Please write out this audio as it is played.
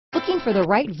Looking for the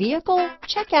right vehicle?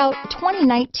 Check out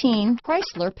 2019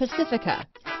 Chrysler Pacifica.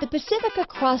 The Pacifica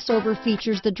crossover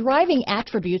features the driving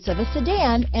attributes of a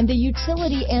sedan and the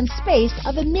utility and space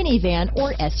of a minivan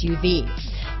or SUV.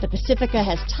 The Pacifica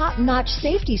has top-notch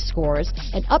safety scores,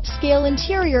 an upscale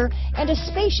interior, and a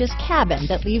spacious cabin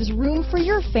that leaves room for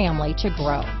your family to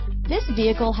grow. This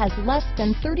vehicle has less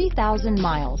than 30,000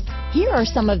 miles. Here are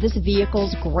some of this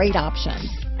vehicle's great options: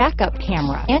 backup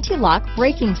camera, anti-lock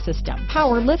braking system,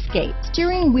 power liftgate,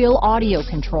 steering wheel audio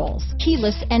controls,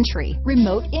 keyless entry,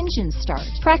 remote engine start,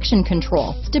 traction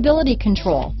control, stability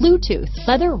control, Bluetooth,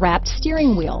 leather-wrapped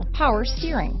steering wheel, power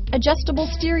steering, adjustable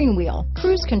steering wheel,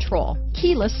 cruise control,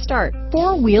 keyless start,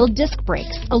 four-wheel disc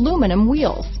brakes, aluminum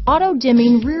wheels,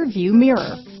 auto-dimming rear-view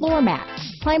mirror, floor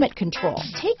mats, climate control.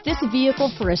 Take this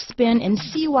vehicle for a spin and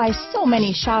see why so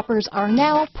many shoppers are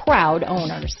now proud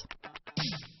owners.